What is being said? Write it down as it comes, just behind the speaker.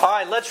All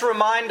right, let's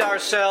remind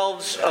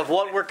ourselves of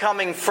what we're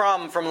coming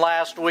from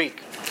last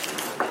week.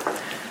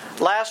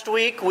 Last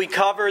week we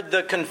covered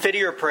the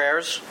Confiteor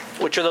prayers,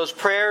 which are those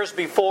prayers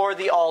before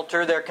the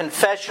altar. They're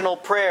confessional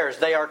prayers.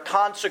 They are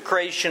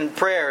consecration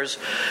prayers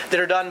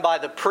that are done by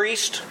the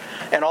priest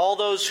and all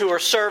those who are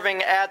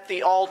serving at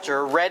the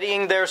altar,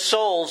 readying their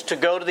souls to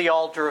go to the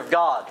altar of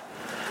God.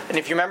 And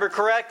if you remember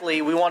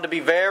correctly, we want to be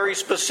very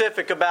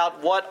specific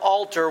about what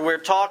altar we're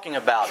talking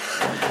about.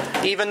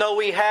 Even though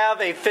we have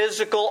a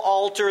physical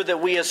altar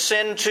that we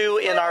ascend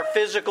to in our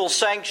physical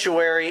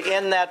sanctuary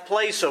in that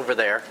place over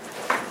there,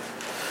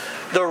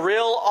 the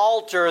real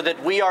altar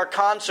that we are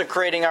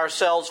consecrating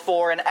ourselves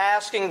for and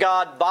asking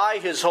God by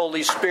His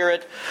Holy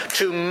Spirit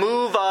to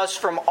move us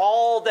from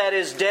all that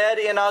is dead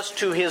in us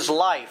to His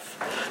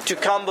life to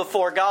come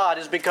before God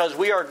is because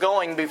we are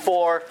going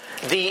before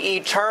the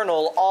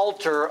eternal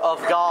altar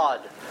of God,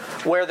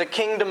 where the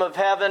kingdom of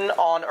heaven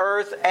on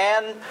earth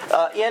and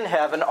in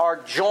heaven are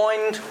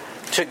joined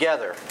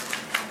together.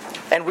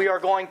 And we are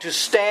going to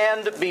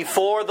stand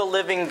before the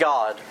living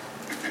God,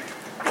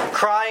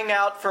 crying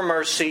out for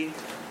mercy,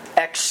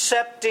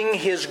 accepting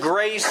His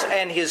grace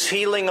and His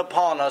healing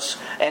upon us,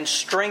 and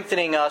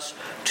strengthening us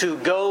to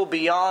go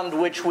beyond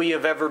which we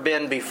have ever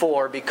been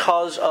before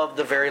because of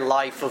the very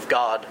life of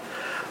God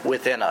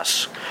within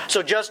us.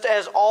 So just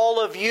as all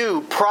of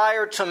you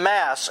prior to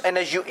Mass and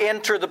as you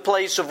enter the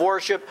place of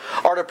worship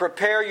are to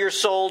prepare your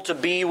soul to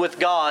be with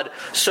God,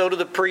 so do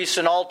the priests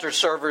and altar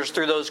servers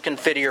through those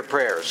Confiteor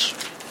prayers.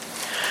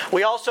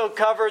 We also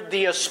covered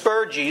the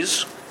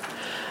Asperges.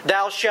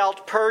 Thou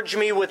shalt purge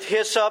me with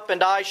hyssop,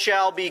 and I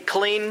shall be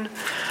clean,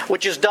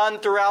 which is done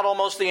throughout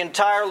almost the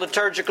entire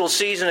liturgical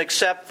season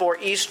except for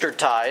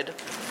Eastertide.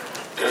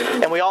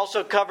 And we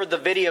also covered the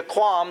Vitia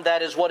Quam,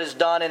 that is what is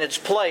done in its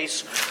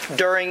place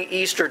during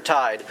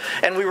Eastertide.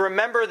 And we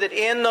remember that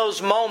in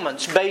those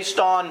moments, based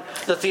on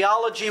the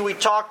theology we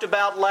talked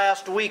about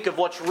last week of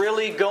what's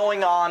really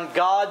going on,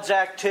 God's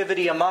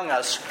activity among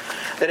us,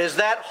 that as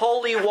that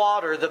holy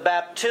water, the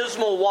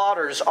baptismal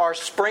waters, are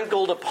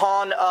sprinkled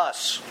upon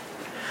us,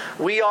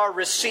 we are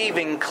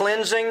receiving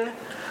cleansing,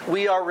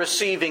 we are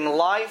receiving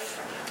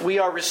life, we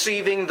are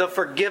receiving the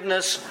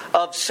forgiveness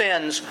of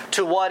sins.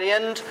 To what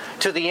end?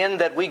 To the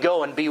end that we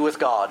go and be with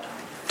God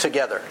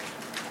together.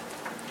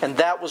 And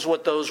that was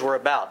what those were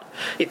about.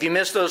 If you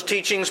missed those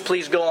teachings,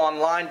 please go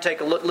online, take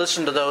a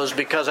listen to those,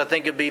 because I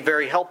think it'd be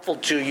very helpful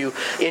to you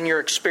in your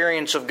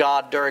experience of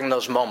God during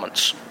those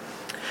moments.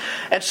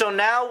 And so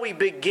now we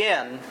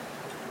begin.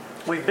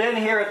 We've been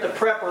here at the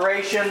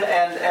preparation,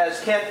 and as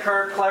Kent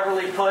Kirk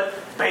cleverly put,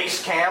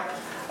 base camp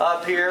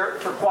up here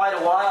for quite a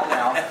while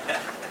now.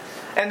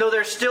 And though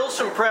there's still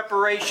some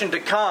preparation to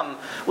come,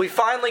 we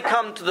finally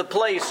come to the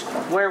place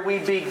where we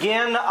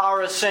begin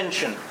our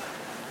ascension.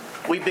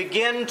 We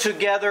begin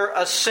together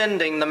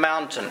ascending the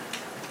mountain.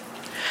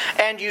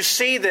 And you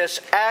see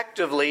this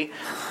actively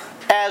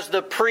as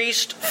the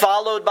priest,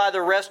 followed by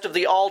the rest of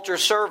the altar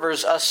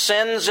servers,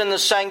 ascends in the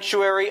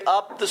sanctuary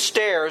up the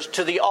stairs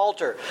to the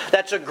altar.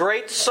 That's a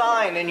great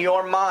sign in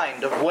your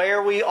mind of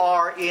where we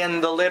are in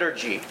the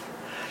liturgy.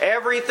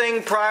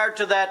 Everything prior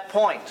to that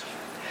point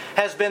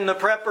has been the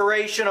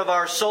preparation of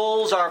our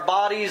souls, our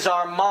bodies,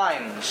 our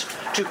minds,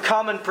 to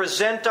come and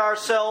present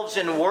ourselves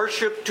in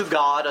worship to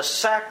God, a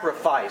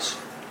sacrifice,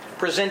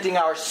 presenting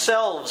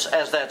ourselves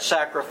as that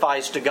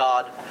sacrifice to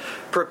God,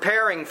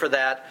 preparing for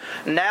that.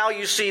 Now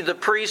you see the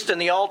priest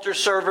and the altar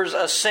servers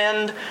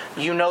ascend.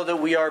 You know that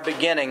we are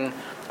beginning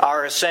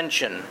our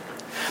ascension.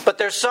 But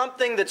there's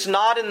something that's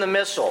not in the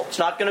missal. It's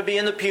not going to be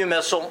in the pew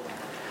missal.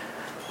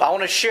 I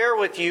want to share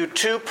with you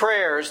two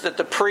prayers that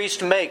the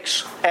priest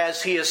makes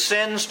as he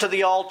ascends to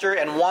the altar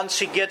and once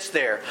he gets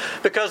there.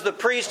 Because the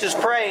priest is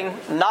praying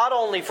not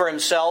only for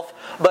himself,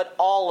 but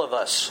all of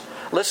us.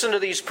 Listen to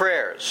these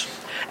prayers.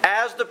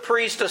 As the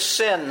priest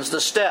ascends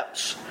the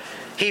steps,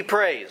 he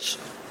prays,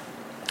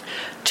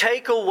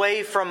 "Take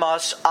away from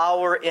us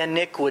our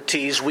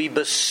iniquities, we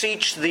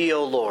beseech Thee,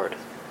 O Lord,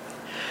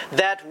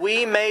 that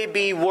we may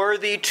be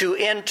worthy to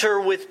enter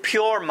with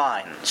pure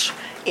minds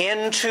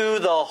into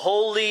the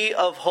Holy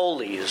of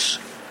Holies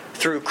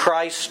through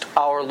Christ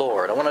our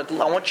Lord." I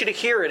want you to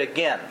hear it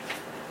again.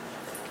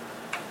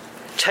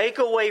 Take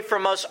away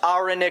from us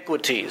our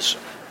iniquities.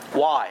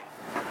 Why?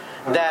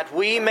 That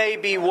we may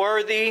be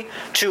worthy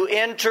to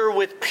enter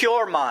with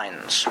pure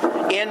minds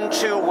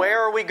into,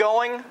 where are we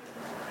going?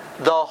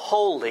 The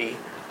Holy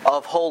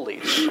of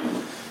Holies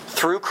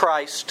through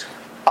Christ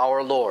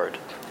our Lord.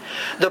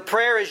 The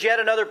prayer is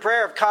yet another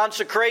prayer of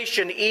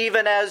consecration,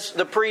 even as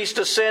the priest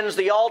ascends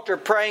the altar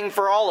praying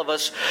for all of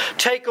us.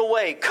 Take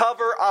away,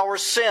 cover our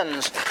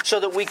sins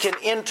so that we can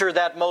enter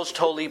that most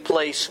holy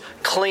place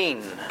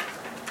clean.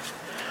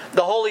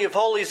 The Holy of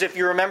Holies, if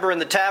you remember in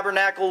the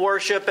tabernacle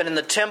worship and in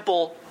the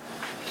temple,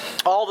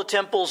 all the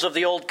temples of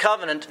the Old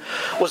Covenant,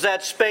 was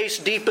that space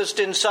deepest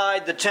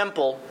inside the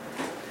temple.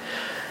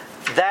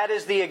 That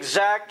is the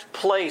exact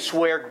place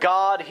where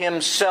God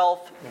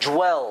Himself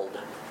dwelled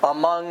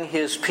among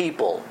His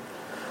people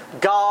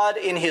God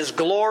in His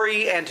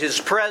glory and His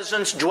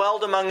presence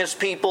dwelled among His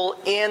people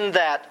in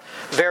that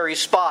very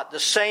spot, the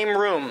same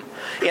room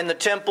in the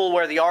temple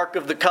where the Ark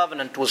of the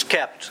Covenant was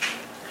kept.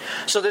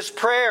 So this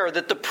prayer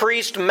that the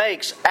priest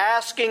makes,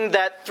 asking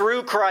that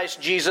through Christ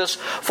Jesus,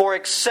 for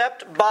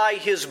except by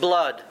His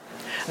blood,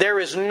 there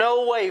is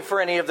no way for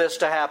any of this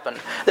to happen.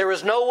 There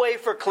is no way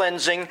for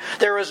cleansing.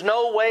 There is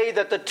no way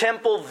that the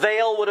temple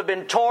veil would have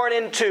been torn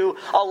in two,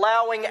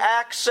 allowing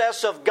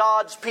access of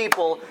God's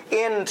people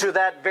into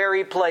that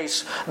very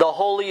place, the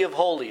Holy of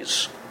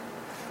Holies.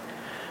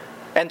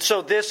 And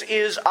so this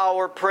is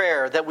our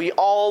prayer, that we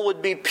all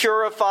would be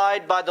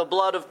purified by the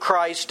blood of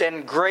Christ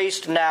and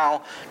graced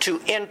now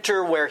to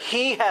enter where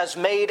He has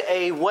made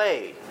a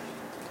way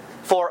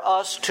for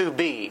us to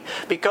be,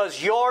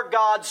 because your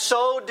God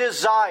so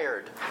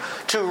desired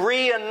to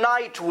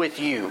reunite with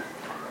you,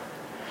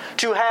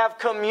 to have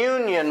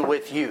communion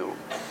with you,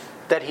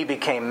 that He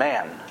became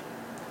man,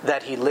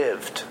 that He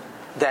lived,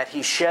 that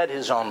He shed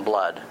His own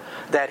blood,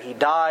 that He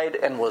died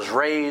and was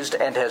raised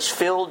and has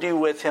filled you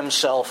with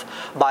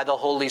Himself by the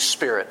Holy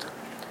Spirit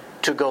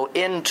to go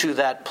into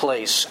that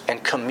place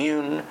and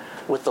commune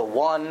with the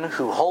one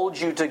who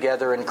holds you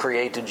together and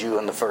created you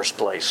in the first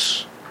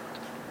place.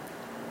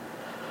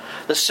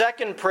 The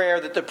second prayer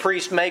that the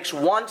priest makes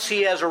once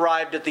he has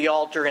arrived at the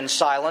altar in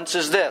silence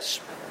is this: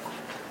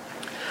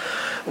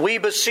 We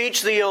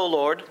beseech Thee, O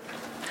Lord,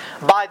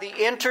 by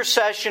the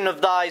intercession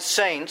of Thy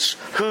saints,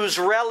 whose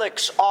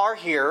relics are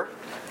here,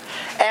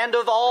 and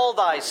of all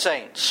Thy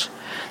saints,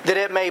 that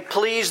it may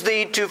please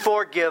Thee to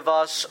forgive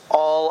us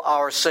all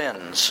our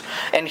sins.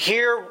 And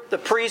here the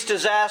priest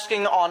is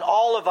asking on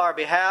all of our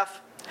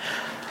behalf,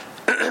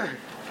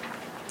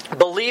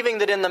 believing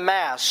that in the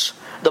Mass,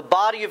 the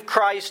body of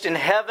Christ in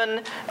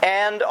heaven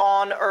and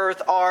on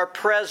earth are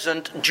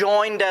present,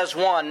 joined as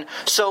one.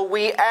 So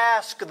we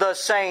ask the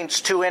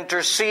saints to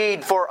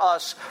intercede for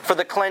us for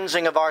the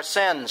cleansing of our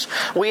sins.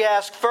 We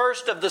ask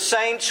first of the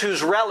saints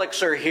whose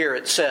relics are here,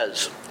 it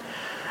says.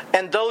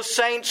 And those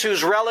saints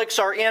whose relics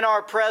are in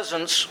our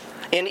presence,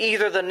 in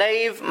either the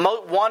nave,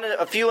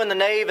 a few in the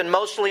nave and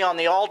mostly on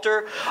the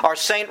altar, are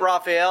Saint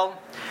Raphael,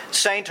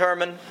 Saint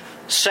Herman,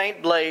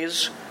 Saint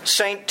Blaise,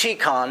 Saint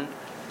Tikhon,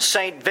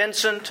 Saint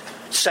Vincent,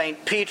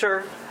 Saint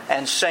Peter,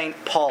 and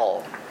Saint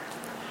Paul.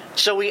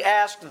 So we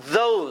ask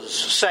those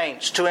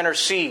saints to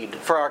intercede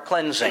for our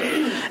cleansing.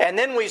 And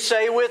then we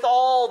say with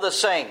all the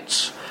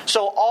saints.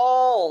 So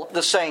all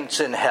the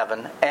saints in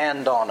heaven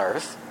and on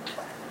earth,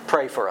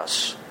 pray for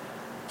us,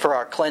 for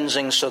our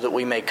cleansing, so that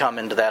we may come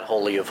into that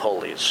Holy of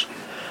Holies.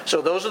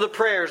 So those are the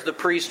prayers the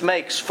priest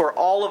makes for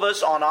all of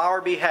us on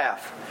our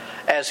behalf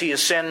as he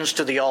ascends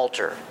to the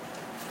altar.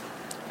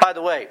 By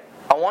the way,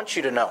 I want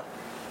you to know,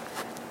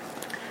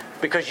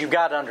 because you've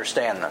got to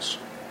understand this.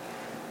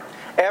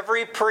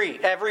 Every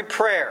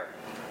prayer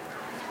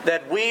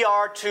that we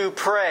are to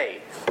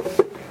pray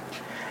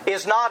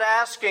is not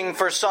asking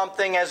for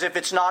something as if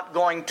it's not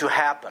going to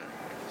happen.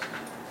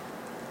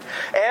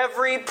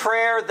 Every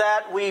prayer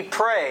that we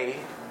pray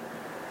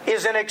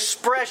is an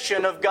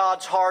expression of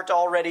God's heart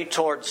already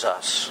towards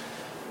us.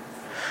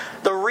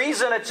 The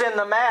reason it's in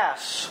the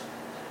Mass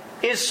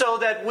is so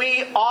that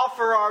we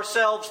offer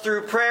ourselves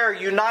through prayer,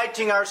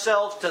 uniting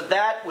ourselves to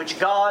that which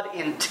God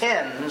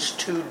intends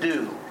to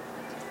do.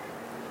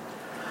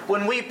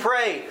 When we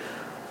pray,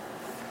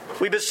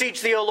 we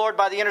beseech Thee, O Lord,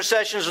 by the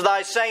intercessions of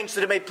Thy saints,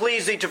 that it may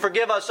please Thee to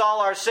forgive us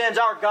all our sins.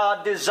 Our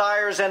God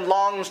desires and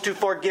longs to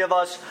forgive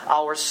us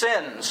our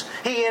sins.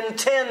 He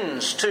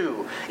intends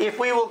to. If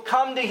we will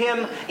come to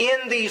Him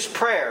in these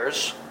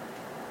prayers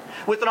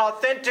with an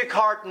authentic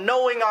heart,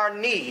 knowing our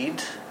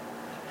need,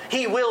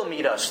 He will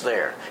meet us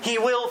there. He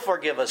will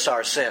forgive us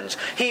our sins.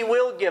 He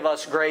will give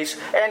us grace,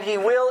 and He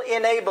will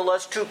enable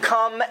us to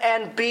come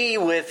and be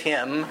with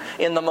Him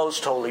in the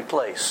most holy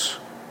place,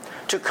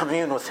 to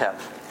commune with Him,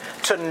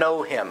 to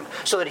know Him,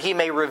 so that He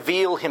may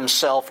reveal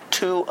Himself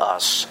to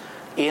us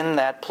in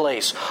that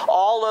place.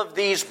 All of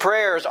these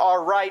prayers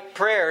are right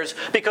prayers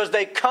because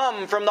they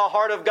come from the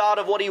heart of God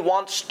of what He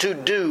wants to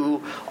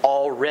do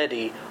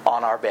already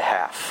on our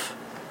behalf.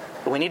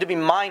 We need to be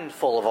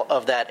mindful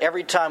of that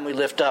every time we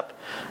lift up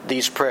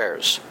these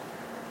prayers.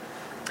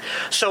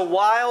 So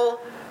while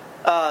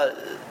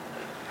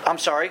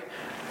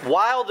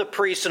the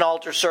priests and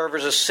altar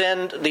servers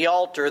ascend the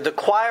altar, the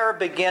choir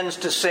begins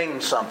to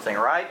sing something,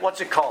 right?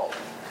 What's it called?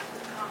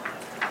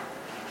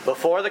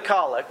 Before the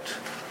collect,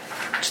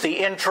 it's the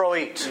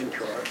introit.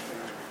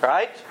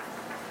 Right?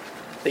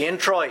 The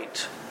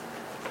introit.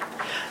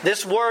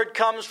 This word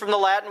comes from the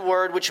Latin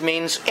word which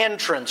means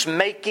entrance,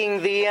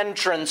 making the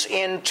entrance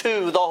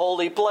into the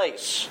holy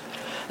place.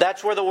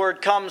 That's where the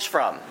word comes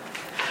from.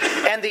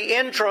 And the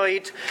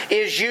introit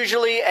is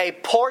usually a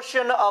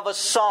portion of a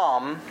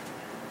psalm,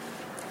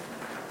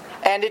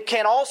 and it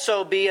can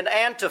also be an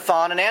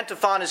antiphon. An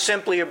antiphon is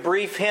simply a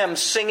brief hymn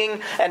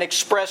singing and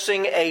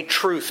expressing a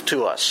truth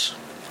to us.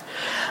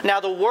 Now,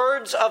 the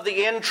words of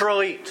the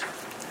introit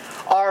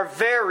are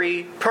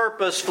very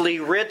purposefully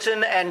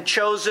written and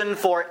chosen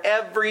for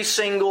every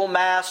single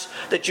Mass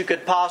that you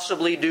could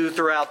possibly do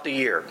throughout the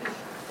year.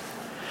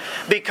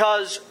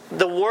 because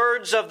the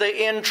words of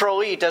the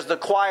introit, as the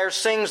choir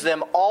sings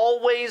them,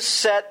 always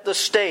set the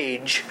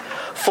stage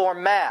for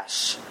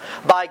Mass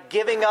by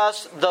giving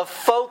us the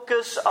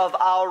focus of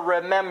our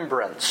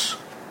remembrance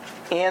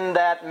in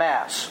that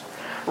Mass.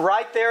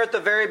 Right there at the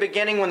very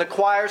beginning when the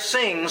choir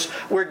sings,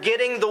 we're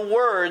getting the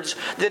words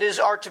that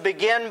are to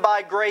begin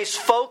by grace,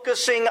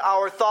 focusing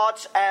our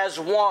thoughts as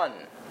one.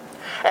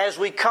 As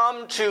we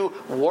come to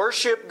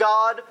worship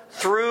God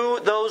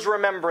through those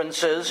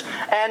remembrances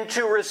and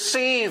to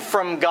receive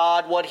from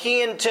God what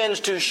He intends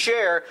to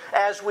share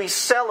as we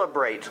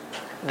celebrate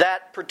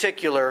that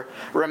particular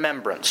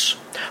remembrance.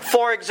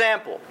 For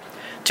example,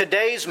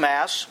 today's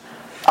Mass,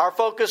 our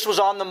focus was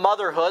on the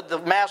motherhood. The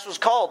Mass was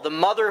called the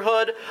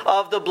Motherhood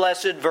of the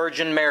Blessed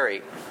Virgin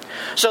Mary.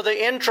 So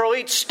the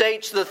introit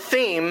states the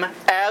theme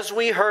as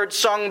we heard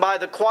sung by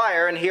the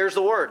choir, and here's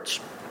the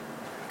words.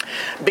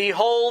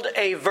 Behold,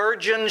 a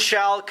virgin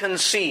shall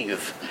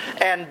conceive,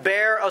 and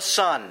bear a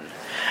son,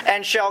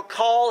 and shall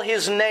call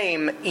his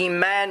name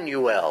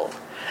Emmanuel.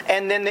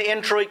 And then the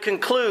introit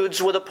concludes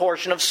with a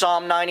portion of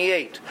Psalm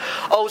 98.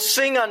 O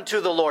sing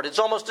unto the Lord. It's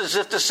almost as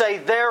if to say,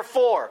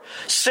 therefore,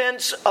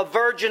 since a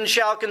virgin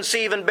shall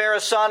conceive and bear a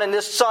son, and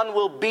this son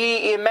will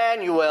be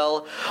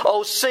Emmanuel,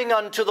 O sing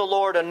unto the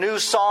Lord a new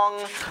song,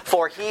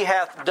 for He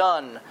hath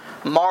done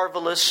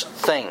marvelous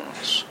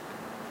things.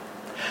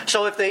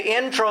 So if the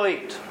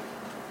introit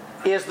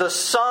is the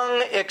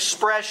sung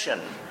expression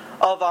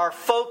of our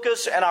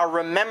focus and our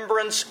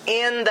remembrance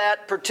in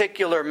that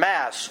particular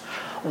Mass,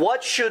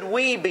 what should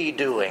we be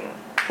doing?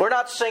 We're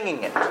not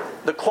singing it.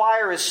 The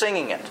choir is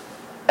singing it,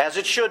 as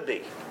it should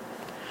be.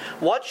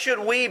 What should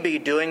we be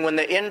doing when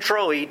the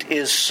introit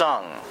is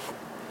sung?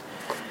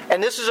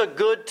 And this is a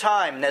good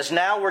time, as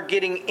now we're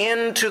getting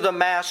into the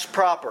Mass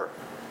proper,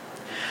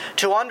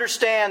 to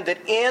understand that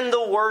in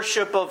the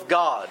worship of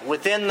God,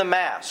 within the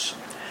Mass,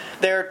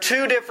 there are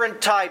two different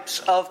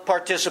types of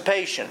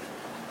participation.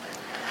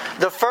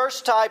 The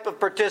first type of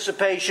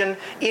participation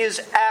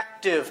is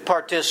active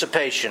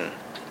participation.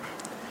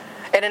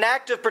 And in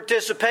active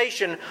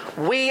participation,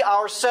 we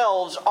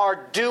ourselves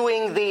are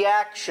doing the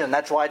action.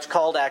 That's why it's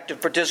called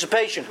active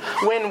participation.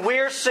 When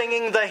we're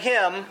singing the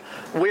hymn,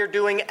 we're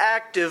doing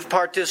active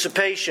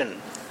participation.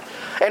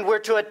 And we're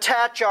to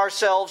attach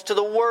ourselves to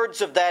the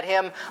words of that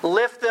hymn,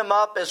 lift them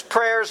up as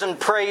prayers and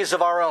praise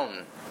of our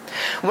own.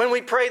 When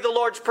we pray the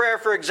Lord's Prayer,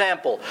 for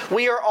example,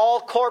 we are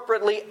all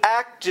corporately,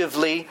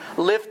 actively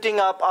lifting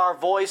up our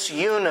voice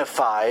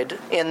unified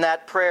in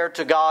that prayer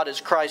to God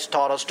as Christ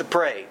taught us to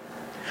pray.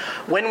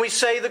 When we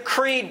say the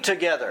Creed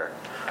together,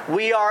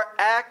 we are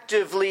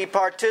actively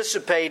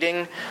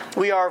participating.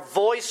 We are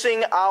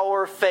voicing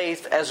our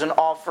faith as an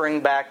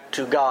offering back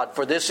to God.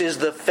 For this is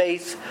the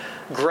faith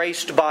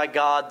graced by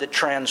God that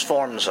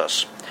transforms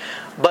us.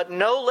 But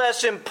no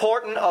less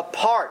important a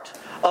part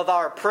of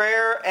our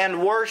prayer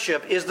and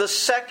worship is the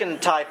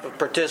second type of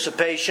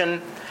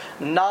participation,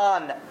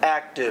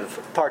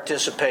 non-active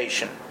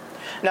participation.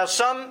 Now,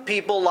 some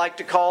people like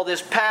to call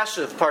this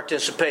passive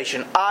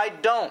participation. I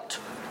don't,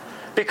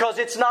 because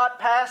it's not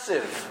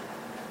passive.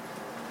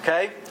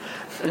 Okay?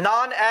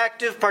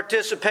 Non-active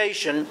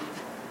participation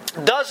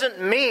doesn't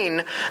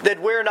mean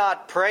that we're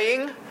not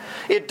praying.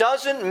 It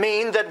doesn't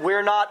mean that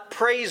we're not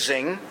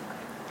praising.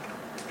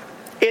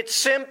 It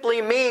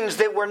simply means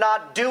that we're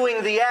not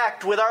doing the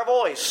act with our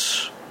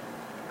voice.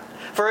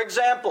 For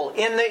example,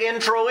 in the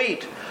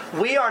introit,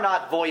 we are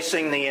not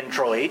voicing the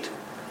introit,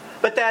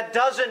 but that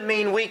doesn't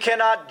mean we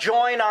cannot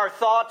join our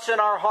thoughts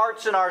and our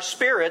hearts and our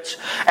spirits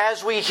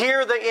as we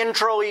hear the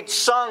introit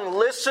sung,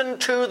 listen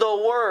to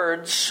the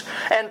words,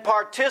 and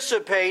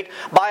participate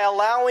by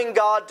allowing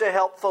God to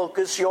help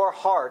focus your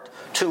heart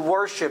to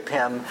worship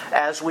Him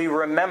as we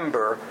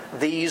remember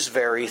these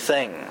very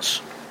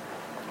things.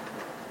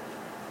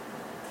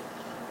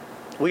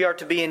 We are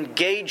to be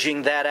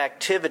engaging that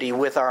activity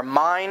with our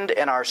mind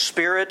and our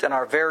spirit and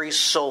our very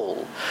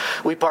soul.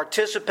 We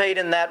participate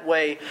in that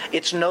way.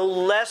 It's no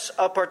less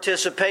a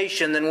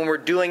participation than when we're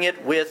doing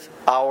it with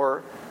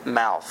our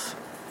mouth.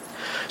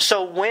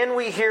 So when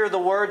we hear the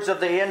words of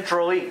the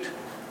introit,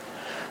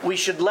 we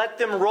should let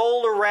them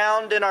roll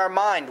around in our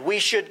mind. We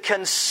should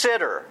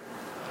consider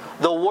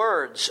the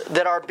words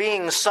that are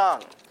being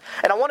sung.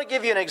 And I want to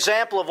give you an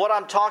example of what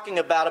I'm talking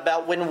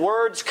about when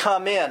words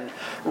come in,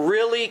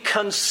 really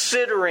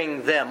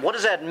considering them. What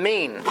does that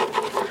mean?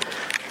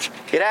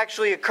 It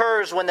actually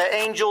occurs when the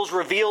angels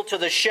revealed to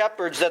the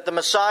shepherds that the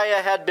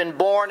Messiah had been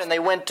born and they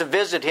went to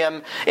visit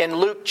Him in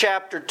Luke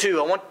chapter 2.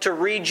 I want to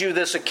read you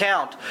this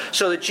account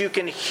so that you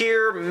can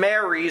hear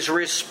Mary's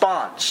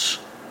response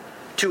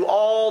to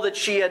all that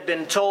she had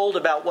been told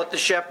about what the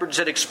shepherds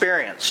had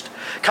experienced.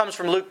 It comes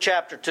from Luke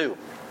chapter 2.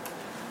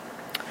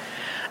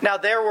 Now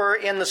there were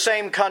in the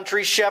same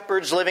country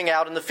shepherds living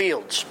out in the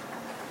fields,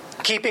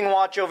 keeping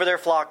watch over their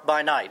flock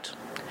by night.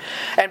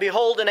 And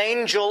behold, an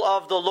angel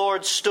of the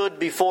Lord stood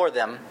before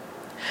them,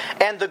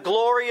 and the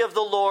glory of the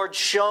Lord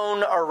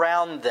shone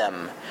around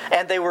them,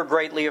 and they were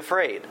greatly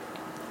afraid.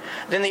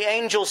 Then the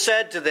angel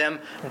said to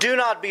them, "Do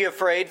not be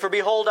afraid, for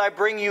behold, I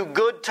bring you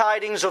good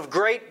tidings of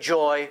great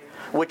joy,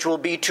 which will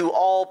be to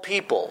all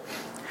people.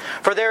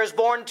 For there is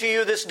born to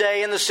you this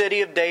day in the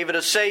city of David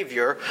a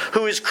Savior,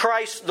 who is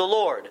Christ the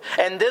Lord.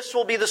 And this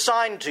will be the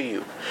sign to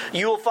you.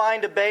 You will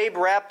find a babe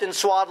wrapped in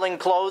swaddling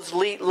clothes,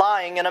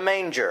 lying in a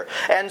manger."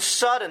 And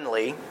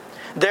suddenly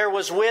there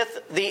was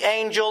with the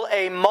angel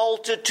a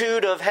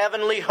multitude of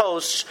heavenly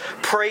hosts,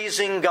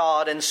 praising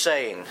God and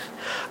saying,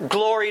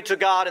 "Glory to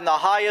God in the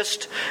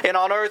highest, and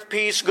on earth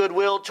peace,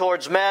 goodwill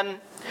towards men."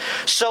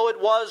 So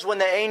it was, when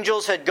the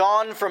angels had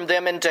gone from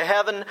them into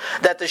heaven,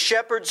 that the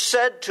shepherds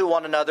said to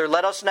one another,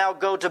 "Let us now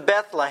go to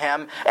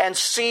Bethlehem and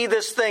see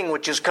this thing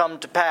which is come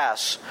to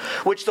pass,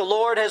 which the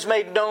Lord has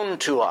made known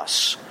to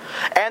us."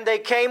 And they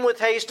came with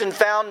haste and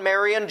found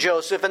Mary and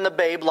Joseph and the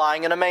babe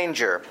lying in a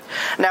manger.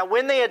 Now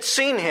when they had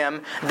seen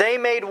him, they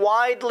made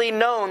widely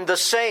known the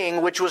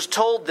saying which was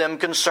told them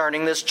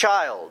concerning this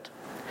child.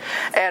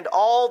 And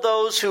all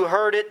those who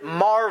heard it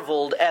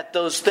marveled at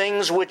those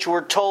things which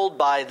were told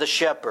by the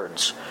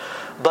shepherds.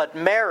 But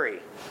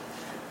Mary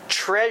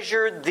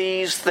treasured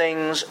these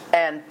things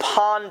and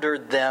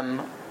pondered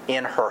them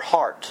in her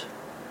heart.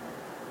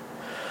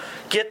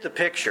 Get the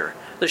picture.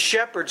 The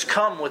shepherds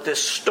come with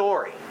this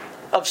story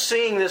of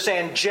seeing this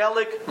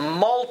angelic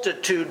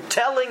multitude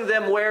telling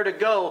them where to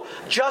go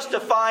just to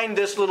find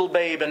this little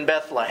babe in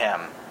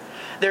Bethlehem.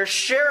 They're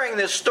sharing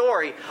this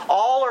story.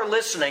 All are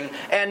listening,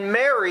 and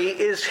Mary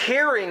is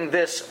hearing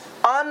this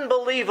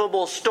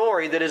unbelievable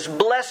story that is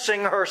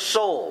blessing her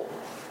soul.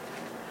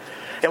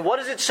 And what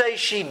does it say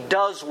she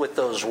does with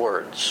those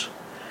words?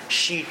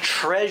 She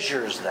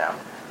treasures them,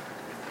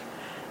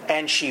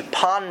 and she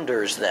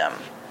ponders them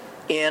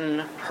in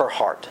her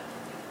heart.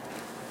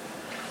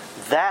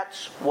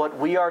 That's what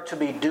we are to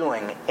be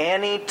doing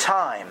any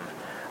time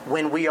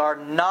when we are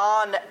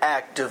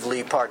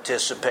non-actively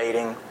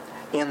participating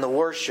in the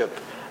worship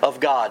of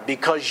God.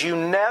 Because you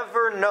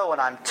never know, and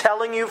I'm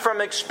telling you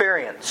from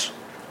experience,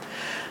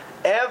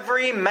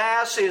 every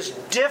Mass is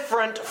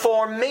different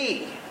for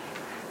me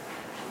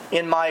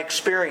in my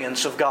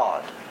experience of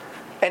God.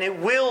 And it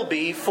will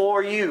be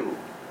for you.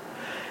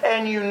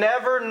 And you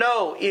never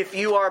know if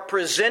you are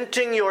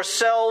presenting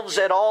yourselves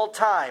at all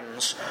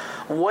times,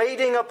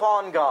 waiting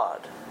upon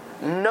God,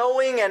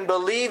 knowing and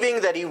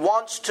believing that He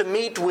wants to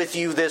meet with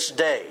you this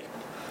day.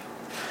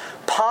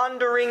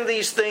 Pondering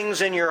these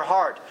things in your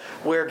heart,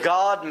 where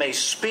God may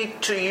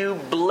speak to you,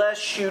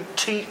 bless you,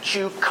 teach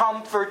you,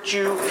 comfort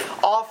you,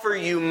 offer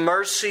you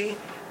mercy.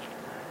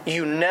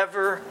 You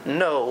never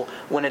know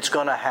when it's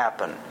going to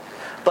happen.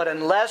 But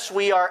unless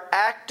we are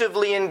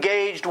actively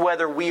engaged,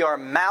 whether we are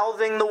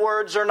mouthing the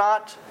words or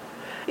not,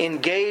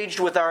 engaged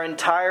with our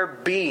entire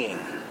being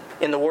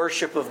in the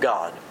worship of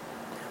God,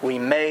 we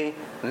may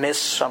miss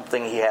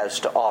something He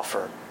has to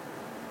offer.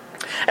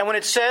 And when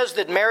it says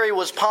that Mary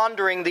was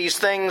pondering these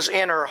things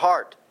in her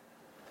heart,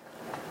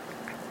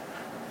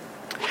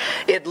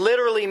 it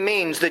literally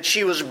means that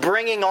she was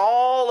bringing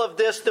all of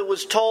this that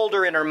was told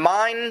her in her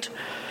mind,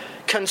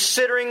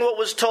 considering what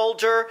was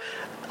told her.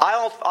 I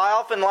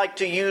often like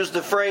to use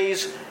the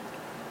phrase,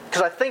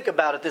 because I think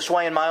about it this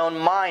way in my own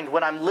mind,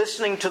 when I'm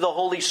listening to the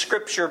Holy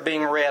Scripture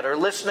being read, or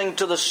listening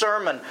to the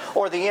sermon,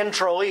 or the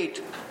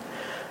introit,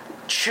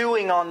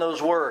 chewing on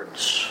those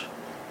words.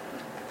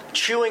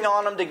 Chewing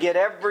on them to get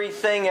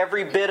everything,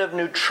 every bit of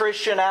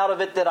nutrition out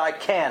of it that I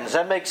can. Does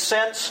that make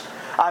sense?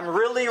 I'm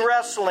really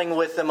wrestling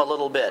with them a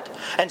little bit.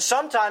 And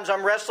sometimes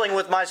I'm wrestling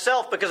with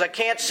myself because I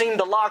can't seem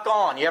to lock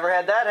on. You ever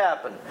had that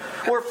happen?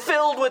 We're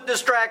filled with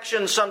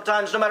distractions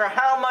sometimes, no matter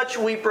how much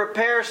we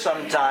prepare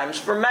sometimes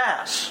for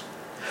Mass.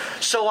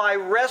 So I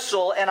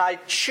wrestle and I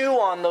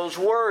chew on those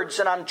words,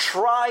 and I'm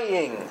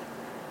trying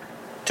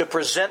to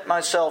present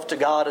myself to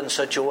God in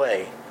such a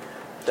way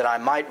that I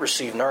might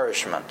receive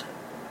nourishment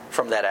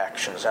from that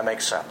action. Does that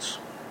make sense?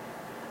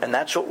 And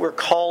that's what we're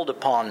called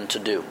upon to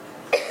do.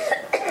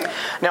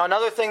 Now,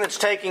 another thing that's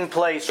taking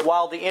place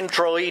while the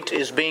introit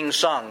is being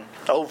sung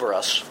over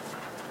us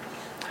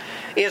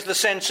is the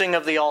censing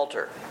of the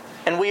altar.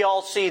 And we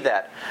all see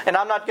that. And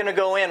I'm not going to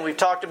go in. We've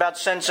talked about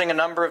censing a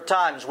number of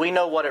times. We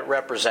know what it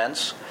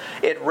represents.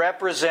 It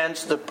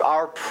represents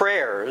our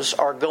prayers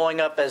are going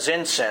up as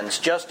incense,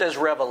 just as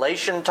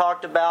Revelation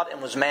talked about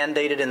and was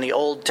mandated in the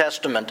Old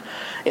Testament,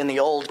 in the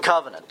Old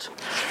Covenant.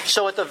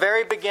 So at the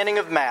very beginning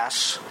of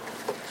Mass,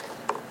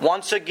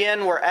 once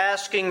again we're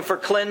asking for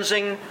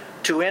cleansing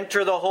to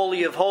enter the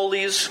Holy of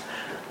Holies.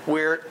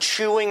 We're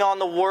chewing on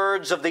the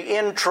words of the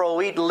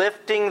introit,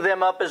 lifting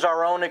them up as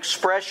our own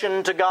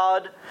expression to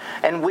God.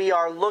 And we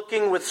are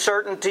looking with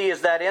certainty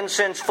as that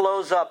incense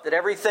flows up, that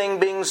everything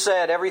being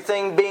said,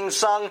 everything being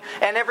sung,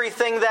 and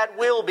everything that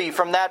will be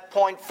from that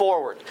point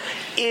forward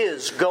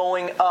is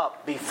going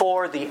up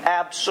before the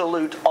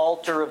absolute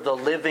altar of the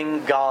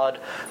living God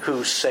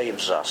who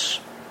saves us.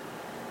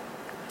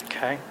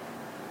 Okay?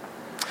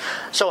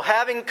 So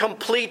having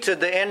completed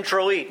the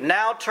introit,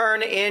 now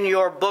turn in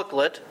your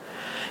booklet.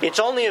 It's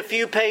only a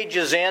few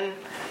pages in,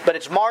 but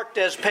it's marked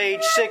as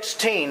page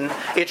 16.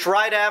 It's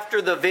right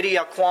after the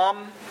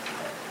Vidiaquam.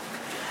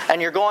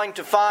 and you're going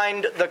to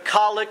find the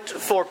Collect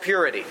for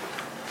Purity.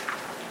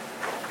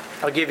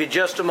 I'll give you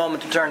just a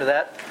moment to turn to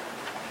that.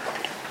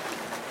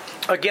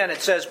 Again,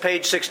 it says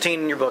page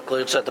 16 in your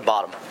booklet. It's at the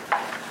bottom.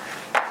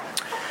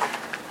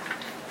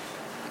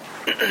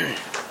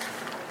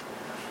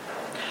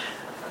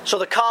 So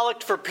the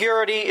Collect for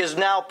Purity is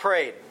now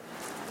prayed.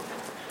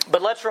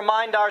 But let's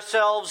remind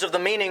ourselves of the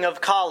meaning of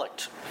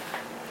collect.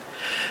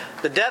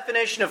 The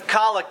definition of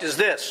collect is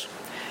this.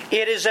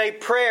 It is a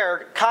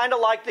prayer, kind of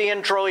like the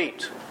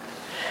introit.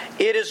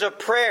 It is a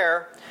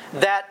prayer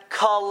that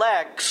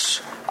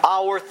collects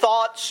our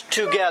thoughts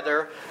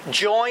together,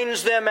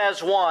 joins them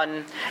as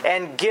one,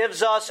 and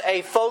gives us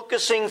a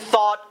focusing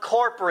thought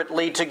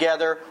corporately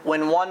together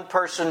when one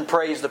person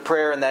prays the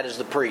prayer, and that is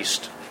the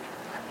priest.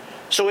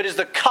 So it is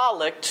the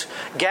collect,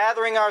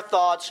 gathering our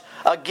thoughts,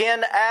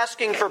 again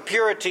asking for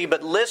purity,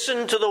 but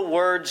listen to the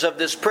words of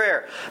this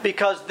prayer.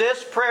 Because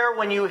this prayer,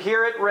 when you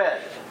hear it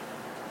read,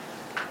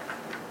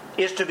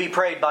 is to be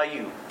prayed by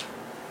you.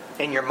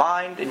 In your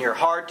mind, in your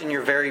heart, in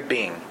your very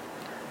being.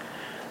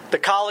 The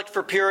collect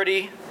for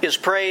purity is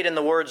prayed, and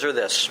the words are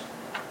this.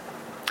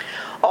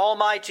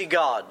 Almighty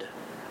God,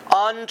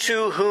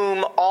 unto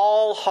whom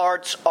all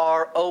hearts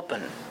are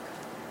open,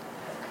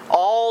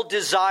 all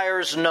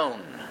desires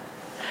known,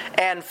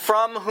 and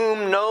from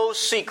whom no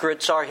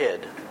secrets are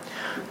hid.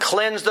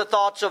 Cleanse the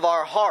thoughts of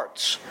our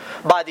hearts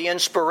by the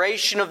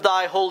inspiration of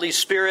Thy Holy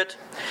Spirit,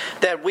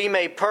 that we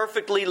may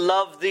perfectly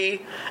love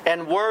Thee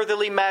and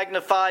worthily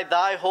magnify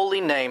Thy holy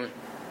name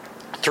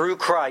through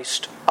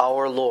Christ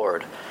our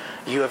Lord.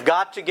 You have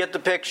got to get the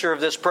picture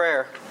of this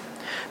prayer,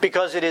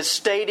 because it is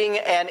stating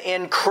an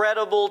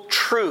incredible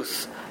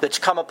truth that's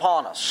come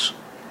upon us.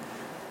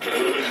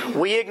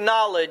 We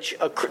acknowledge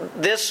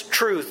this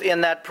truth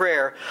in that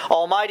prayer.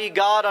 Almighty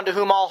God, unto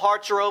whom all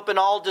hearts are open,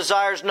 all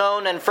desires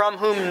known, and from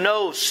whom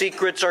no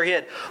secrets are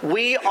hid.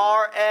 We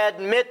are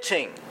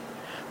admitting,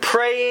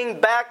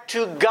 praying back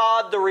to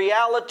God the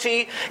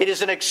reality. It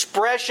is an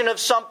expression of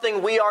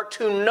something we are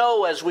to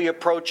know as we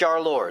approach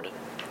our Lord.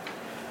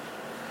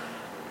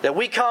 That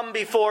we come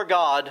before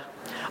God,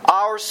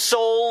 our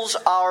souls,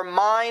 our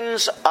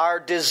minds,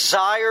 our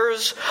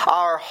desires,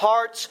 our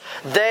hearts,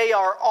 they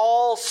are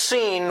all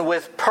seen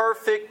with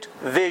perfect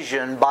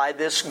vision by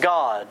this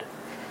God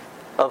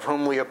of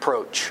whom we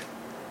approach.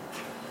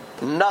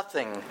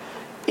 Nothing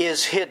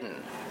is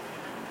hidden.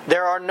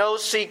 There are no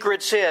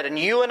secrets hid. And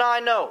you and I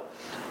know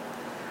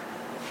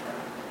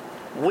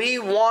we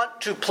want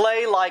to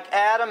play like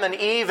Adam and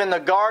Eve in the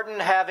garden,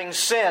 having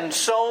sinned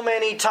so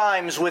many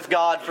times with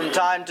God from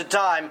time to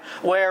time,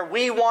 where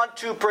we want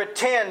to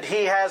pretend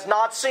He has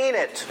not seen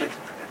it,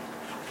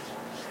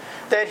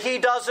 that He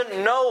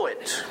doesn't know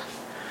it.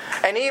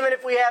 And even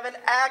if we haven't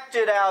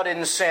acted out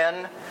in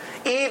sin,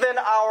 even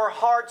our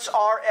hearts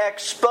are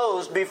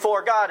exposed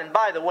before God. And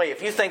by the way,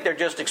 if you think they're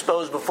just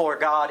exposed before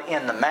God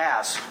in the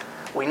Mass,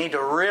 we need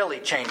to really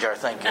change our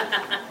thinking.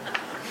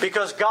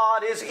 Because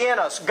God is in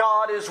us.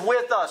 God is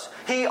with us.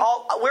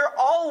 We're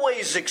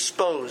always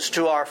exposed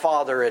to our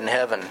Father in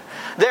heaven.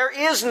 There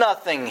is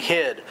nothing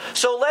hid.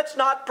 So let's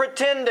not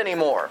pretend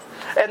anymore.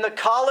 And the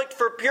collect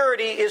for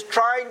purity is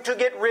trying to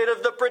get rid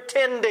of the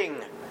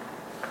pretending.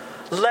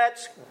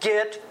 Let's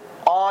get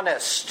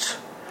honest.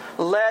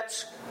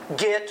 Let's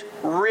get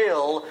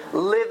real,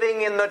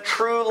 living in the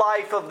true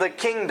life of the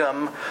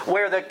kingdom,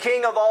 where the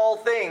King of all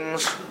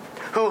things,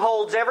 who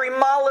holds every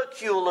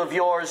molecule of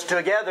yours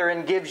together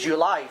and gives you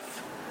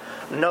life,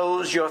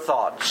 knows your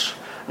thoughts,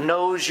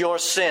 knows your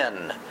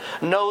sin,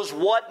 knows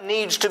what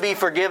needs to be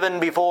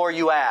forgiven before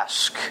you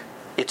ask.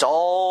 It's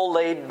all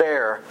laid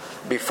bare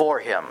before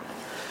Him.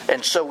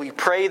 And so we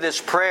pray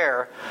this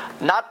prayer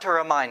not to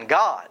remind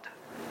God.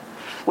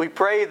 We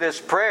pray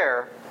this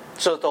prayer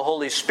so that the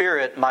Holy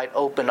Spirit might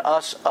open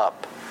us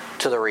up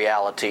to the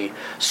reality,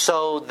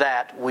 so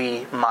that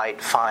we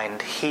might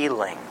find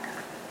healing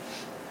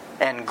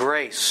and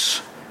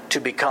grace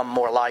to become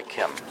more like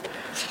Him.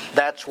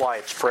 That's why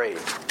it's prayed.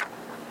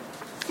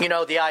 You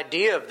know, the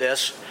idea of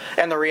this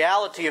and the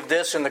reality of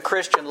this in the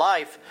Christian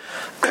life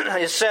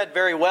is said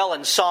very well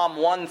in Psalm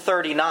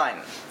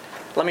 139.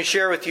 Let me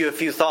share with you a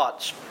few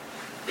thoughts.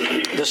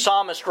 The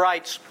psalmist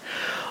writes,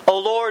 O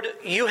Lord,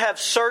 you have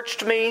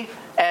searched me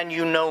and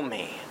you know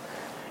me.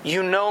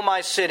 You know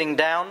my sitting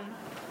down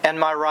and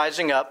my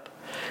rising up.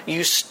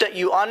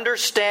 You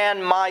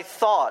understand my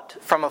thought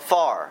from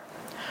afar.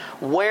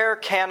 Where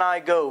can I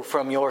go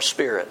from your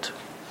Spirit?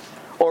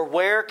 Or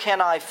where can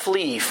I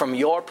flee from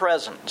your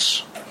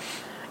presence?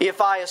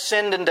 If I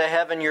ascend into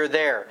heaven, you're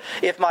there.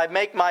 If I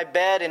make my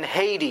bed in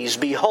Hades,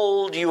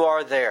 behold, you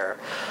are there.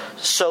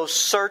 So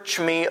search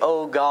me,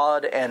 O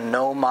God, and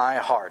know my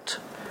heart.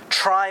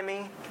 Try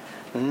me,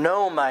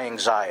 know my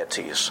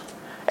anxieties,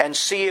 and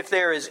see if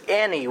there is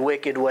any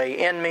wicked way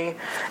in me,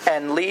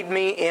 and lead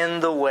me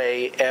in the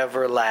way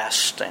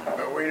everlasting.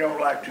 But we don't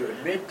like to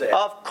admit that.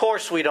 Of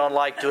course we don't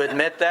like to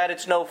admit that.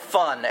 It's no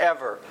fun,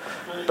 ever.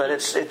 But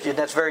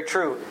that's very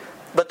true.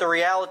 But the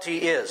reality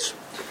is,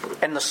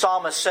 and the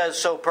psalmist says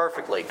so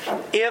perfectly,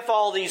 if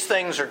all these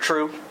things are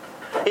true,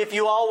 if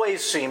you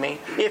always see me,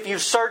 if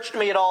you've searched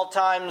me at all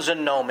times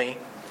and know me,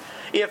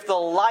 if the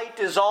light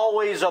is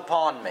always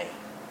upon me,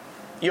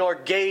 your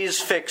gaze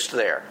fixed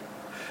there.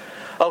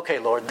 Okay,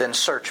 Lord, then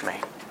search me.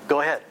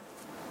 Go ahead.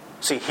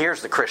 See,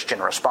 here's the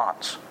Christian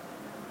response.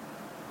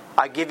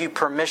 I give you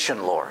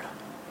permission, Lord,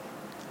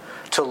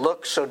 to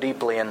look so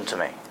deeply into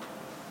me.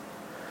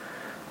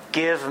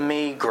 Give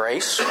me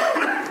grace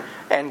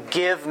and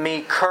give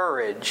me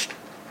courage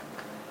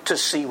to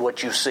see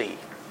what you see,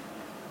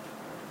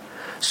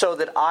 so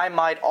that I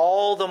might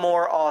all the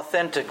more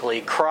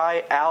authentically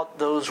cry out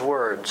those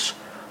words,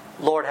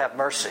 Lord, have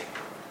mercy.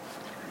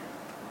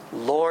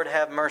 Lord,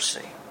 have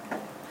mercy.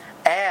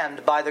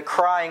 And by the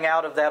crying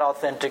out of that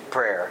authentic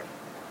prayer,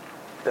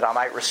 that I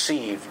might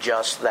receive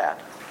just that,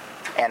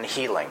 and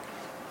healing.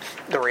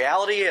 The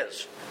reality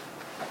is,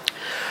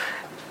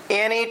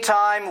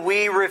 anytime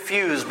we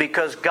refuse,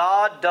 because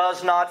God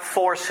does not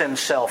force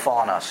Himself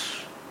on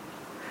us,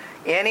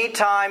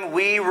 anytime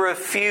we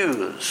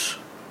refuse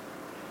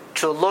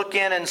to look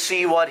in and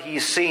see what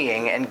He's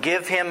seeing and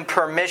give Him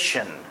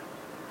permission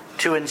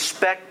to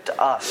inspect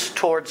us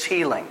towards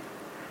healing,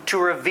 to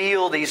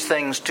reveal these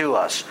things to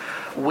us,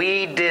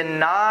 we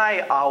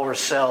deny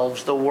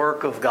ourselves the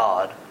work of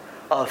God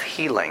of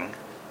healing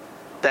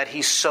that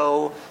He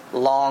so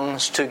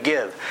longs to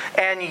give.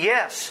 And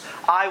yes,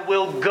 I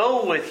will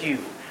go with you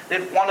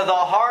that one of the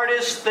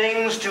hardest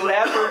things to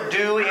ever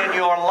do in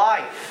your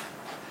life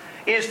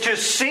is to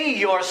see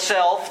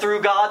yourself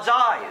through God's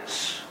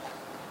eyes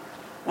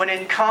when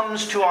it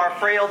comes to our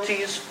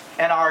frailties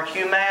and our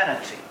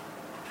humanity.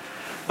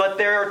 But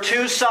there are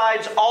two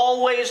sides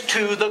always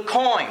to the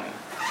coin.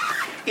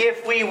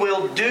 If we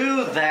will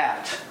do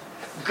that,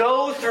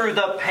 go through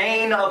the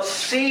pain of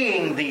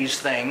seeing these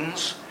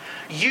things,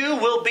 you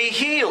will be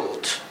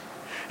healed.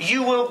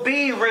 You will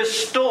be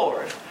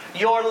restored.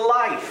 Your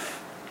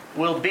life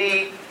will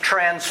be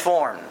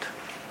transformed.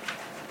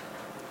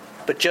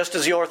 But just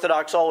as the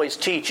Orthodox always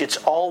teach, it's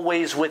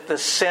always with the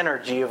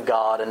synergy of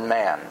God and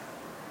man.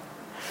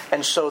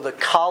 And so the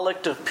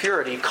Collect of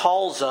Purity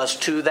calls us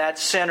to that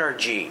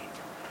synergy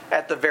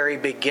at the very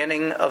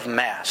beginning of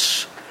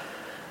Mass.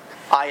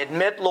 I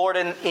admit, Lord,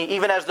 and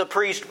even as the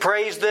priest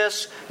prays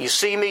this, you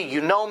see me,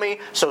 you know me,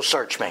 so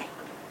search me.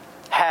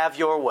 Have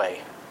your way.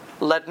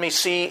 Let me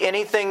see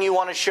anything you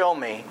want to show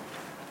me,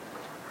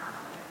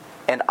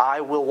 and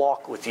I will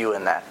walk with you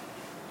in that.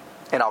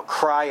 And I'll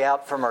cry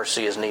out for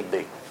mercy as need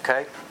be.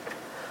 Okay?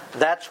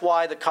 That's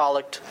why the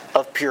Collect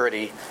of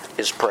Purity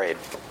is prayed.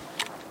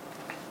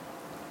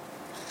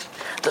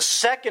 The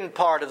second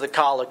part of the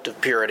Collect of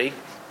Purity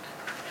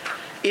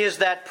is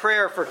that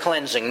prayer for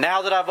cleansing.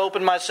 Now that I've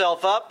opened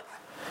myself up,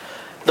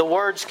 the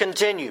words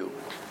continue.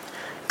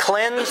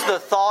 Cleanse the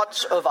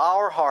thoughts of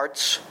our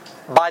hearts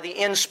by the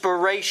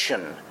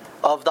inspiration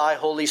of thy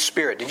Holy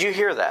Spirit. Did you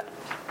hear that?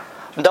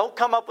 Don't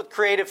come up with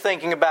creative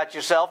thinking about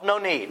yourself. No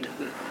need.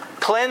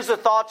 Cleanse the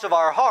thoughts of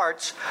our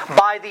hearts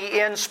by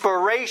the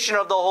inspiration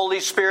of the Holy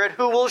Spirit,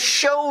 who will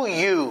show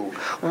you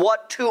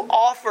what to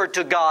offer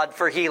to God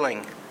for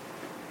healing.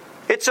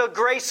 It's a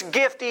grace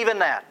gift, even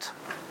that.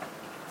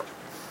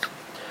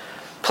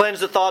 Cleanse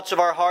the thoughts of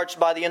our hearts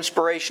by the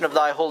inspiration of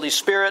thy Holy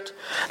Spirit,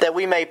 that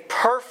we may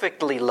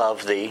perfectly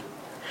love thee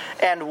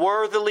and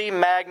worthily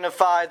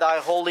magnify thy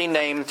holy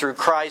name through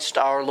Christ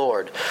our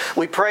Lord.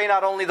 We pray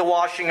not only the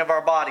washing of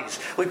our bodies,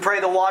 we pray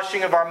the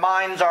washing of our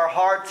minds, our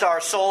hearts, our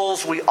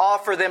souls. We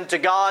offer them to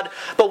God,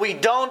 but we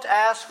don't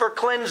ask for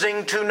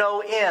cleansing to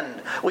no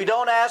end. We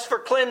don't ask for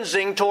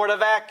cleansing toward a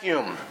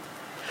vacuum.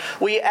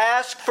 We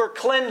ask for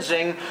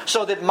cleansing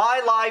so that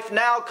my life,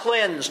 now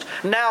cleansed,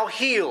 now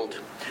healed,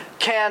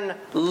 can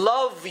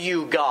love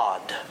you,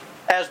 God,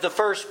 as the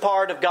first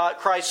part of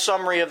Christ's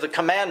summary of the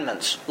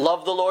commandments.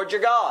 Love the Lord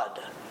your God.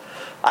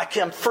 I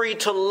am free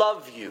to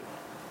love you.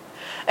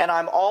 And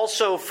I'm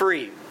also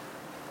free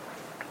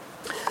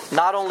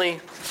not only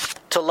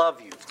to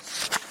love you,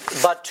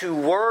 but to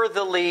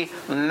worthily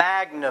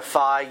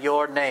magnify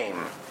your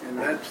name. And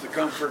that's the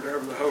comfort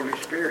of the Holy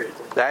Spirit.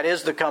 That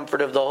is the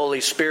comfort of the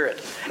Holy Spirit.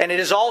 And it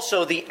is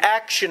also the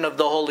action of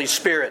the Holy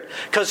Spirit.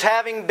 Because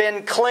having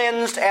been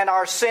cleansed and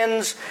our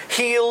sins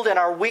healed and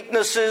our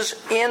weaknesses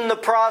in the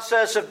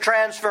process of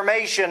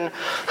transformation,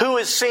 who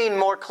is seen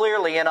more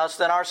clearly in us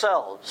than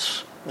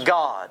ourselves?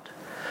 God.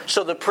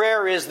 So the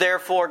prayer is,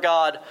 therefore,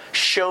 God,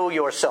 show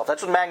yourself.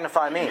 That's what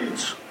magnify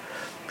means.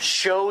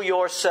 Show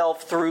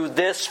yourself through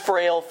this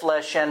frail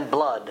flesh and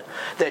blood,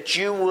 that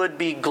you would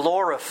be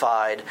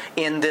glorified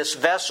in this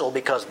vessel,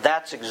 because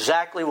that's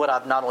exactly what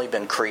I've not only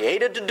been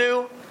created to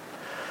do,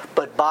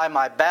 but by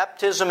my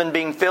baptism and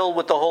being filled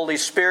with the Holy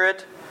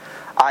Spirit,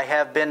 I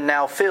have been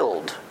now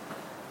filled,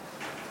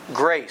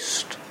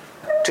 graced,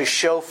 to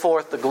show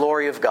forth the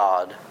glory of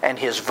God and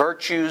His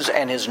virtues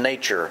and His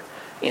nature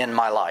in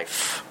my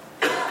life.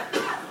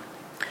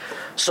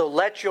 So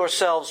let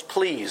yourselves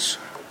please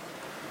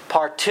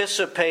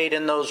participate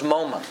in those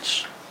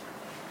moments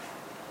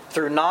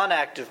through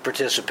non-active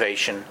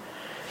participation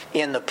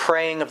in the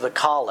praying of the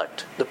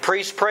collect. The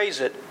priest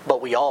prays it,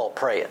 but we all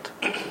pray it.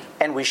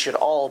 And we should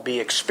all be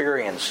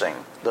experiencing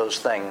those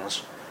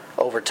things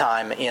over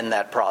time in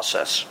that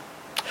process.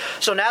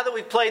 So now that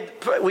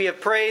we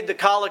have prayed the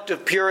collect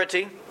of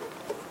purity,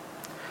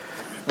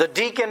 the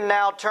deacon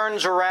now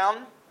turns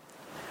around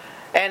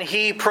and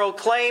he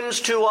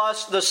proclaims to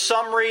us the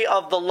summary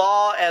of the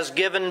law as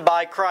given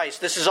by Christ.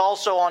 This is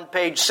also on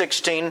page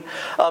 16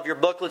 of your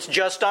booklets,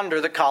 just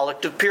under the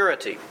collect of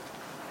purity.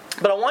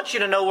 But I want you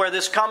to know where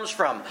this comes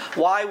from,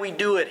 why we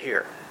do it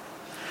here.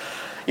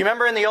 You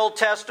remember in the Old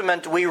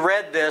Testament we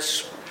read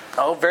this,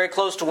 very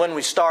close to when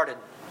we started,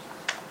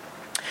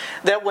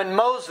 that when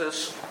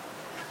Moses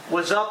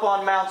was up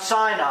on Mount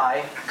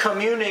Sinai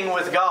communing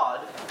with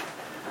God,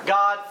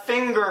 God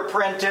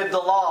fingerprinted the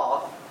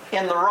law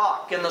in the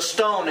rock, in the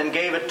stone, and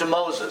gave it to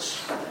Moses.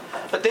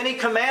 But then He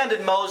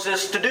commanded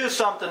Moses to do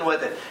something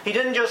with it. He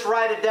didn't just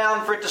write it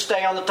down for it to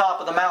stay on the top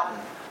of the mountain.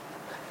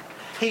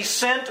 He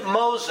sent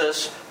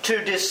Moses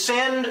to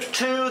descend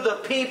to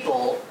the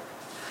people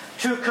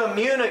to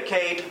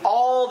communicate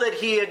all that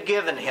He had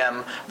given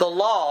him, the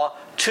law,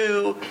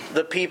 to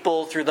the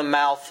people through the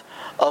mouth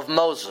of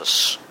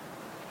Moses.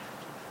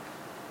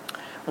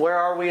 Where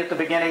are we at the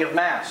beginning of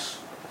Mass?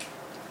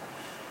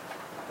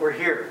 We're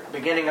here,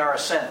 beginning our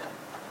ascent.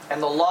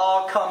 And the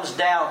law comes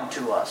down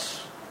to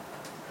us.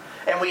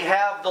 And we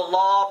have the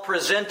law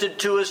presented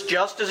to us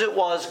just as it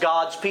was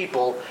God's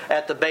people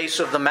at the base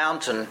of the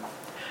mountain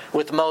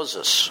with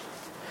Moses.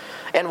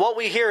 And what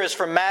we hear is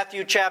from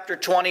Matthew chapter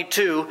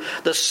 22,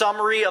 the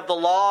summary of the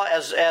law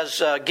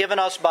as given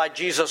us by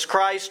Jesus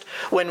Christ,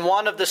 when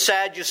one of the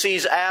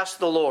Sadducees asked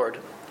the Lord,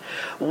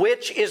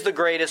 "Which is the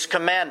greatest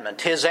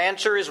commandment?" His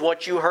answer is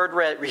what you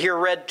hear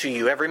read to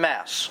you every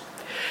Mass.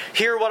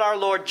 Hear what our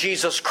Lord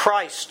Jesus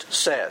Christ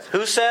saith.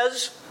 Who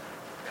says?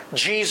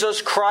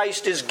 Jesus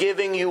Christ is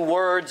giving you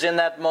words in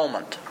that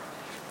moment.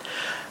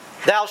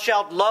 Thou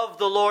shalt love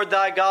the Lord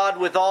thy God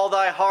with all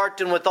thy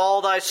heart and with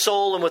all thy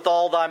soul and with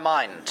all thy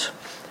mind.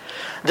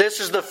 This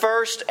is the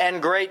first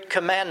and great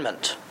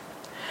commandment.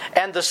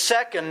 And the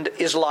second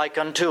is like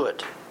unto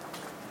it.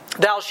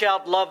 Thou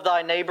shalt love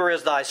thy neighbor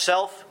as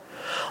thyself.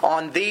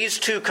 On these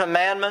two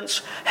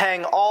commandments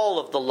hang all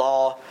of the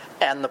law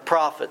and the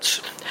prophets.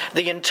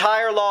 The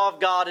entire law of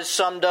God is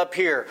summed up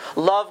here.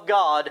 Love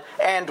God,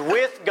 and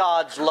with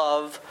God's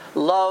love,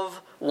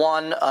 love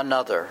one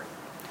another.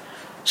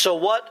 So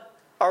what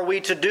are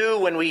we to do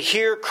when we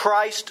hear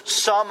Christ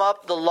sum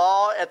up the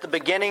law at the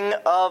beginning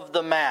of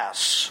the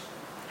Mass?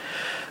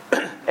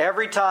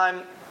 Every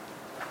time,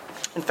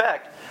 in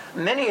fact,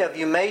 many of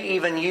you may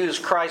even use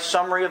Christ's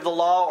summary of the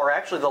law, or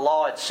actually the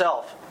law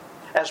itself,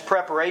 as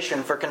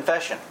preparation for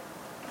confession.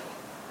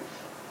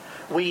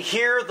 We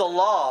hear the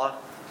law,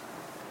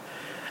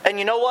 and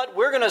you know what?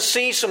 We're going to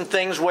see some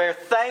things where,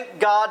 thank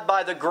God,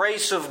 by the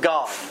grace of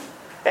God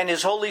and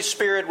His Holy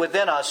Spirit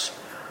within us,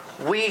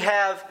 we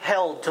have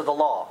held to the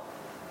law.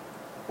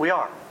 We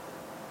are.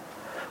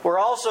 We're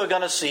also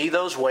going to see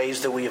those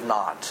ways that we have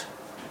not.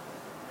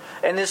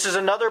 And this is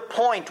another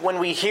point when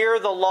we hear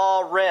the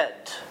law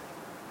read.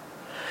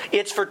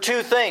 It's for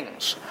two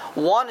things.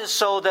 One is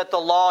so that the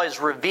law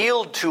is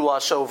revealed to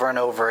us over and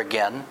over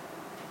again.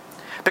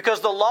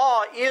 Because the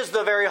law is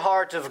the very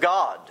heart of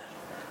God.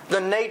 The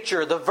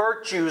nature, the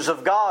virtues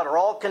of God are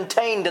all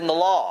contained in the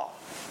law.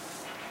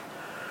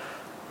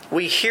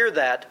 We hear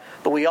that,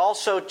 but we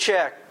also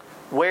check,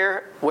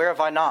 where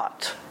have I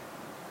not?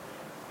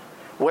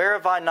 Where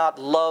have I not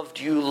loved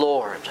you,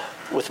 Lord,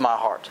 with my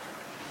heart,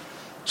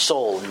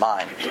 soul, and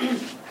mind?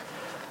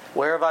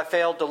 Where have I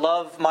failed to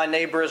love my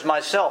neighbor as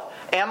myself?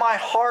 Am I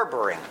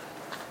harboring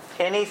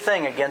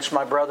anything against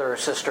my brother or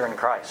sister in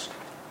Christ?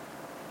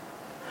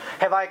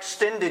 Have I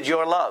extended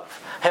your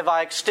love? Have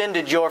I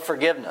extended your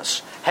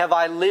forgiveness? Have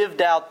I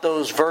lived out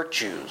those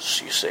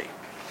virtues, you see?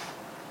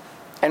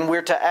 And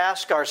we're to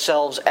ask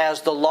ourselves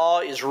as the law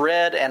is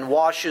read and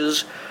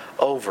washes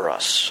over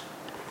us.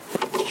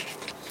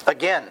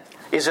 Again,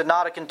 is it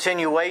not a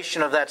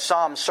continuation of that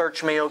psalm,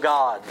 "Search me, O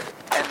God,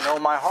 and know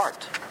my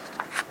heart"?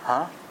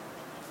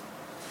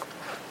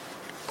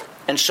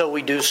 And so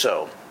we do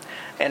so.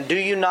 And do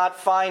you not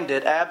find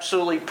it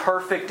absolutely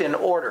perfect in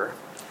order?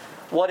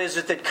 What is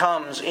it that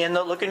comes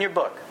look in your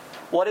book.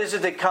 What is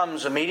it that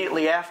comes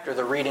immediately after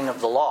the reading of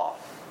the law?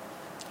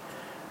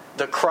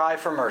 The cry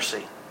for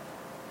mercy.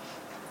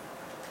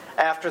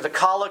 After the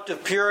collect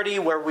of purity,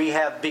 where we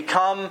have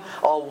become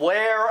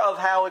aware of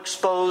how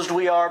exposed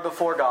we are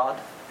before God,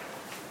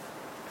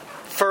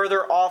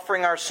 further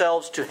offering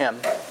ourselves to Him,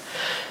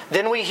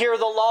 then we hear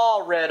the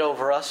law read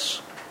over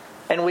us,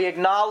 and we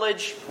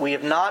acknowledge we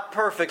have not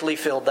perfectly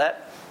filled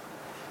that.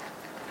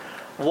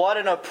 What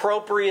an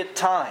appropriate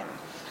time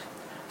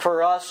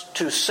for us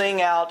to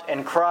sing out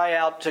and cry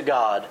out to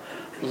God,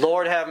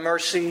 "Lord have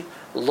mercy,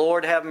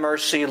 Lord have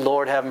mercy,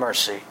 Lord have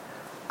mercy.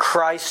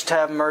 Christ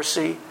have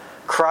mercy,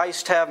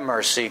 Christ have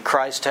mercy,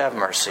 Christ have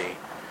mercy."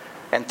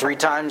 And 3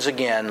 times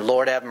again,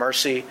 "Lord have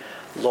mercy,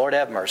 Lord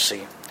have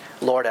mercy,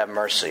 Lord have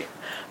mercy."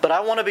 But I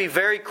want to be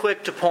very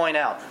quick to point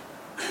out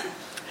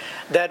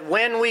that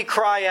when we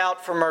cry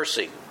out for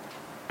mercy,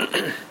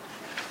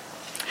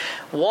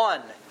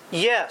 one,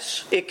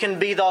 Yes, it can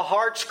be the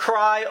heart's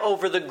cry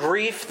over the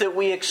grief that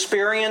we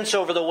experience,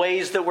 over the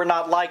ways that we're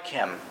not like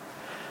Him.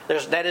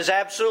 That is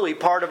absolutely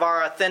part of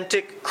our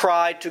authentic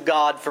cry to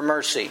God for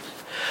mercy.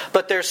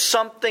 But there's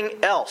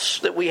something else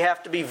that we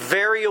have to be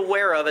very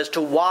aware of as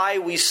to why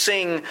we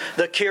sing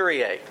the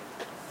Kyrie.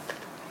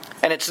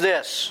 And it's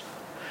this.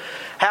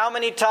 How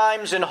many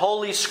times in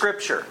Holy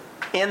Scripture,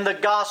 in the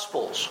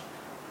Gospels,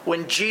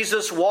 when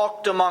Jesus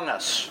walked among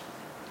us,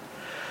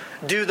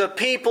 do the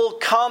people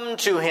come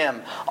to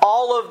Him,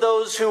 all of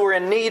those who were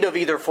in need of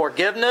either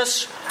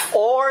forgiveness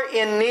or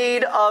in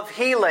need of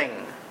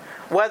healing,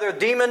 whether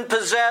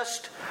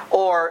demon-possessed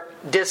or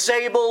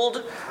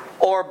disabled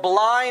or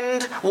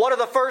blind? What are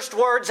the first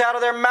words out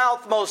of their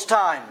mouth most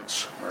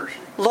times? Mercy.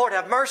 Lord,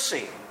 have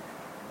mercy.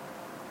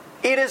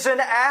 It is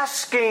an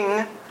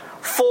asking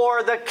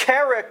for the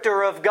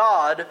character of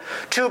God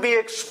to be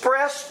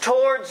expressed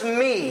towards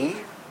me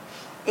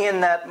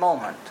in that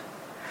moment.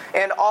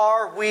 And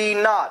are we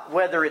not,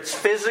 whether it's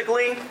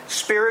physically,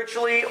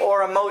 spiritually,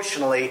 or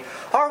emotionally,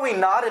 are we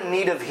not in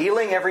need of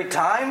healing every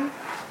time?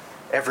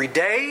 Every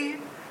day?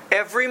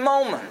 Every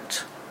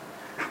moment?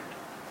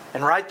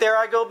 And right there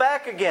I go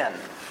back again.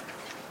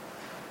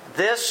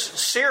 This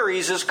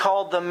series is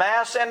called The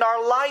Mass and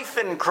Our Life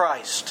in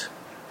Christ.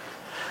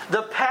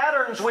 The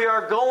patterns we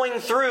are going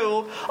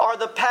through are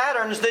the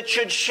patterns that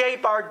should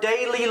shape our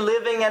daily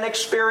living and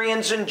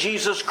experience in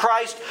Jesus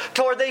Christ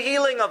toward the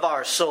healing of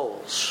our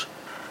souls,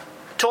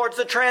 towards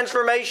the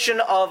transformation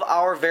of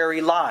our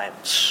very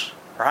lives.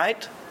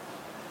 Right?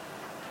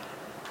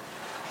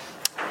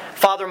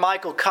 Father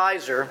Michael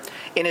Kaiser,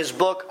 in his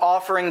book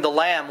Offering the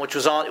Lamb, which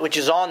is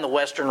on the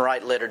Western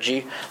Rite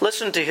Liturgy,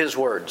 listen to his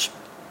words.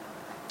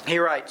 He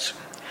writes,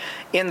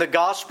 "In the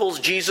Gospels,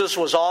 Jesus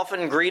was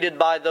often greeted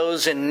by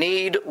those in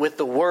need with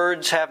the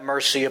words, 'Have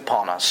mercy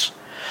upon us.'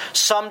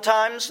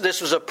 Sometimes this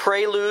was a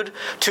prelude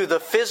to the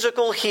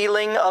physical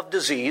healing of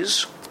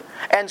disease,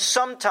 and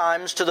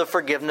sometimes to the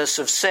forgiveness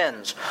of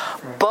sins,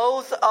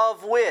 both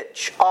of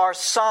which are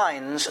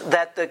signs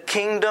that the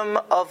kingdom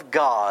of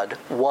God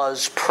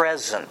was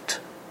present.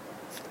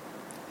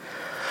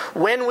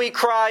 When we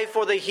cry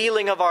for the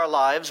healing of our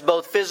lives,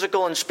 both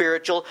physical and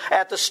spiritual,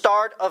 at the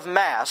start of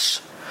Mass,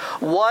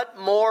 what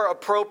more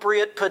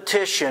appropriate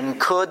petition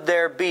could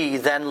there be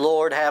than,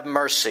 'Lord, have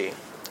mercy'?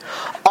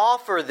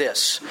 Offer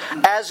this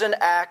as an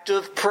act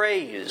of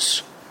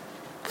praise.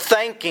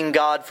 Thanking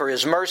God for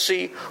His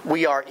mercy,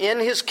 we are in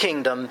His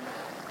kingdom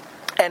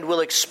and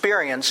will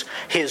experience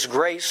His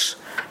grace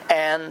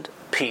and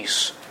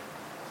peace."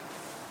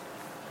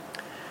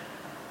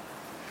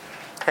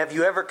 Have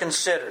you ever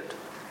considered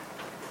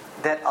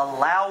that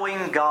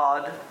allowing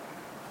God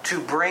to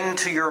bring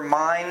to your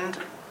mind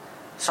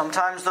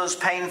sometimes those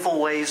painful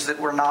ways that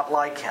we're not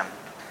like Him,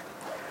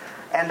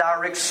 and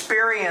our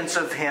experience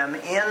of Him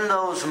in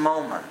those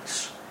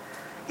moments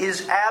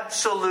is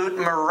absolute,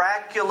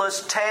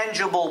 miraculous,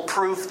 tangible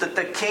proof that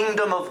the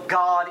kingdom of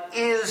God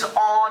is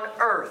on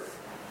earth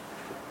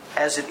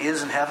as it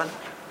is in heaven?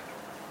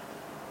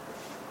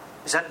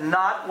 Is that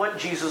not what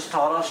Jesus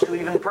taught us to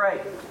even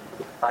pray?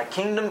 Thy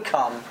kingdom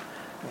come,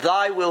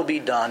 Thy will be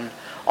done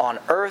on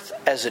earth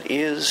as it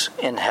is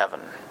in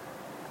heaven.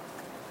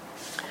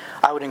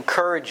 I would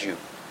encourage you,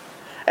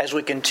 as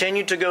we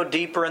continue to go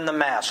deeper in the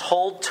Mass,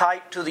 hold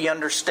tight to the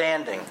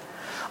understanding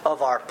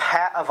of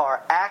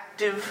our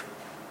active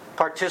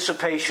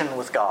participation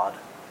with God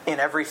in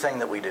everything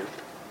that we do,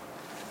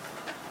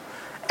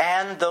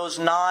 and those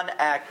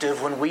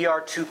non-active when we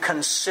are to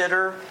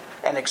consider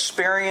and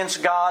experience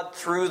God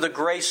through the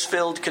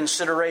grace-filled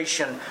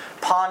consideration,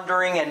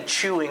 pondering and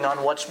chewing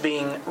on what's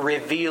being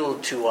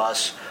revealed to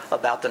us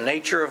about the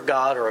nature of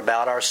God or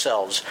about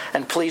ourselves.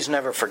 And please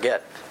never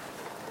forget,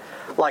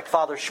 like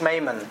Father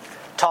Schmemann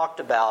talked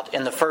about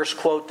in the first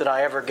quote that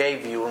I ever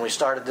gave you when we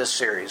started this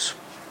series,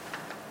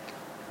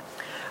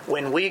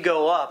 when we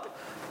go up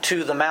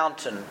to the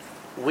mountain,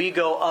 we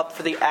go up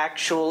for the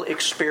actual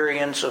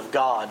experience of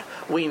God.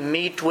 We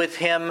meet with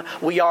Him.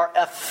 We are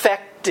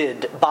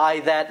affected by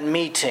that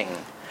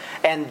meeting.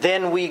 And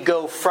then we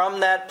go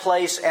from that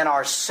place and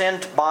are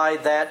sent by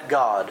that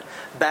God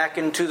back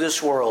into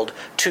this world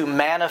to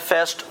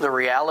manifest the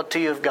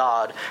reality of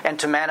God and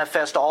to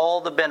manifest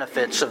all the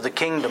benefits of the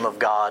kingdom of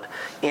God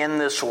in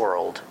this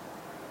world.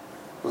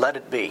 Let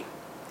it be.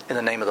 In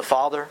the name of the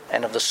Father,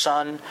 and of the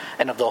Son,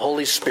 and of the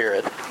Holy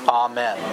Spirit. Amen.